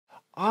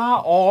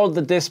Are all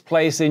the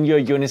displays in your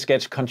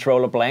Unisketch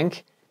controller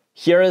blank?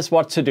 Here is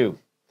what to do.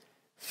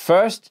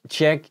 First,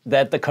 check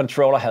that the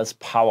controller has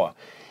power.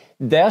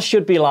 There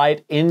should be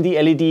light in the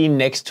LED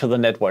next to the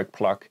network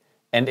plug.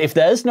 And if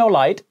there is no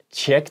light,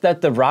 check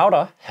that the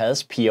router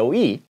has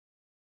PoE.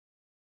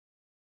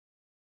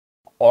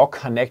 Or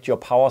connect your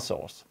power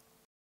source.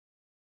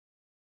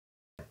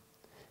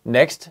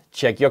 Next,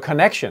 check your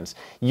connections.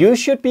 You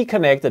should be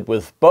connected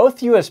with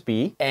both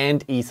USB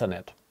and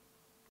Ethernet.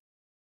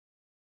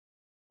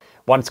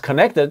 Once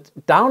connected,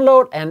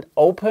 download and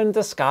open the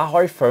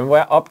SKAARHOJ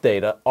firmware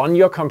updater on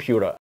your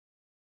computer.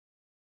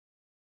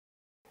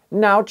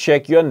 Now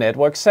check your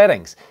network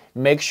settings.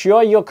 Make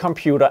sure your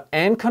computer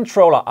and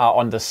controller are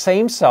on the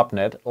same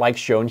subnet like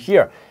shown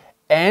here,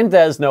 and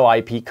there's no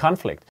IP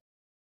conflict.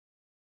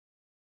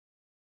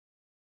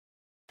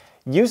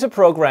 Use a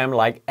program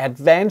like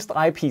Advanced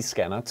IP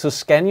Scanner to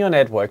scan your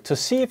network to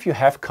see if you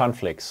have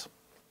conflicts.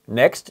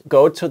 Next,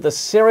 go to the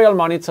Serial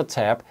Monitor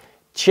tab,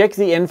 check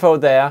the info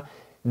there,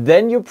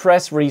 then you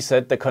press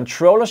reset, the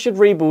controller should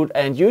reboot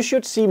and you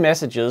should see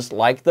messages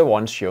like the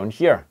ones shown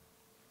here.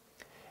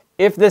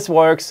 If this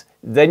works,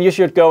 then you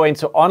should go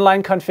into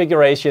online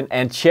configuration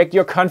and check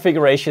your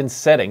configuration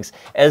settings,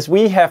 as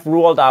we have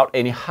ruled out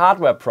any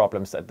hardware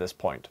problems at this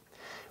point.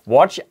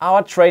 Watch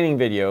our training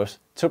videos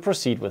to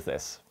proceed with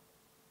this.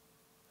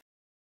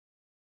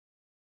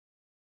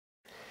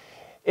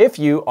 If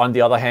you, on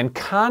the other hand,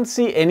 can't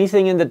see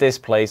anything in the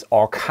displays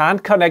or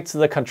can't connect to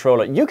the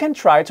controller, you can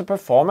try to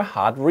perform a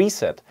hard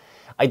reset.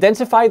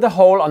 Identify the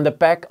hole on the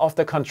back of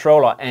the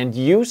controller and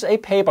use a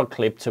paper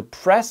clip to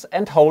press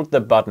and hold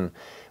the button.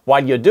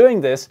 While you're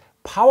doing this,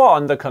 power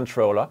on the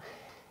controller.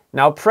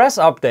 Now press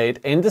Update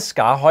in the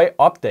SKAARHOJ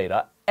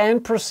updater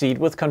and proceed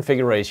with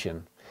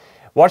configuration.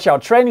 Watch our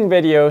training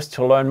videos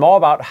to learn more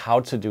about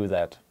how to do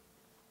that.